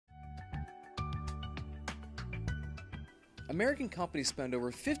American companies spend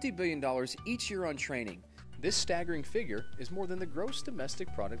over $50 billion each year on training. This staggering figure is more than the gross domestic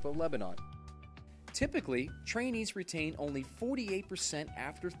product of Lebanon. Typically, trainees retain only 48%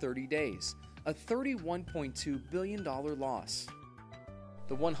 after 30 days, a $31.2 billion loss.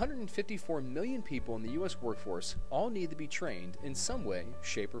 The 154 million people in the U.S. workforce all need to be trained in some way,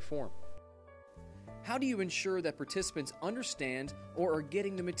 shape, or form. How do you ensure that participants understand or are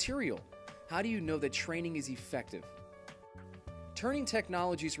getting the material? How do you know that training is effective? Turning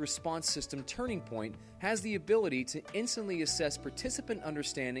Technology's response system Turning Point has the ability to instantly assess participant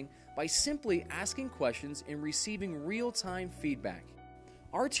understanding by simply asking questions and receiving real-time feedback.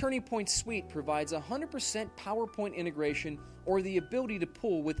 Our Turning Point suite provides 100% PowerPoint integration or the ability to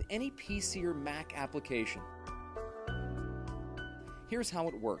pull with any PC or Mac application. Here's how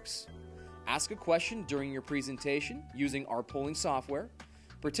it works. Ask a question during your presentation using our polling software.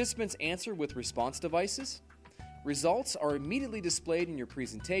 Participants answer with response devices. Results are immediately displayed in your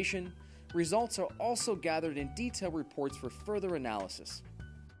presentation. Results are also gathered in detailed reports for further analysis.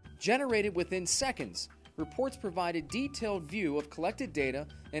 Generated within seconds, reports provide a detailed view of collected data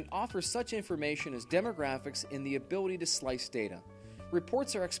and offer such information as demographics and the ability to slice data.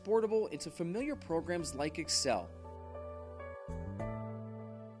 Reports are exportable into familiar programs like Excel.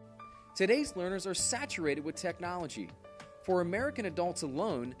 Today's learners are saturated with technology. For American adults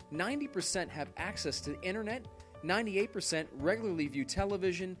alone, 90% have access to the internet, 98% regularly view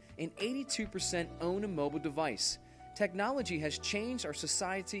television, and 82% own a mobile device. Technology has changed our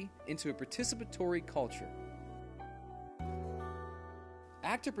society into a participatory culture.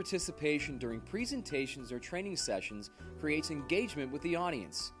 Active participation during presentations or training sessions creates engagement with the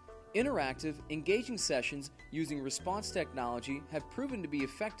audience. Interactive, engaging sessions using response technology have proven to be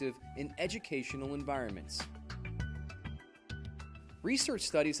effective in educational environments. Research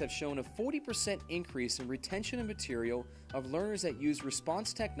studies have shown a 40% increase in retention of material of learners that use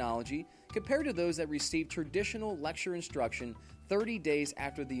response technology compared to those that receive traditional lecture instruction 30 days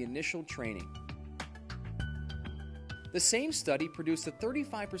after the initial training. The same study produced a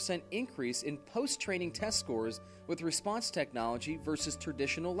 35% increase in post-training test scores with response technology versus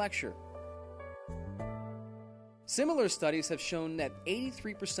traditional lecture. Similar studies have shown that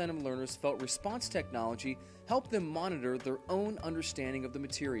 83% of learners felt response technology helped them monitor their own understanding of the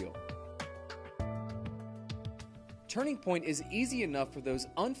material. Turning Point is easy enough for those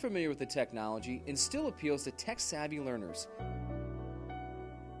unfamiliar with the technology and still appeals to tech-savvy learners.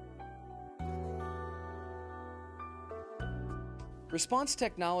 Response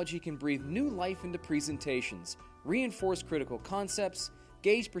technology can breathe new life into presentations, reinforce critical concepts,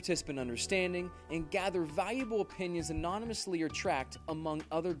 gauge participant understanding, and gather valuable opinions anonymously or tracked, among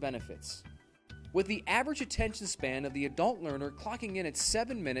other benefits. With the average attention span of the adult learner clocking in at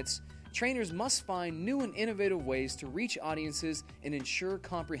 7 minutes, trainers must find new and innovative ways to reach audiences and ensure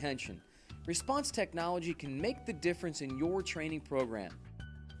comprehension. Response technology can make the difference in your training program.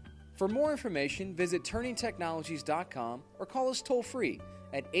 For more information, visit turningtechnologies.com or call us toll-free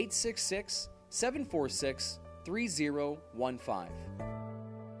at 866-746-3015.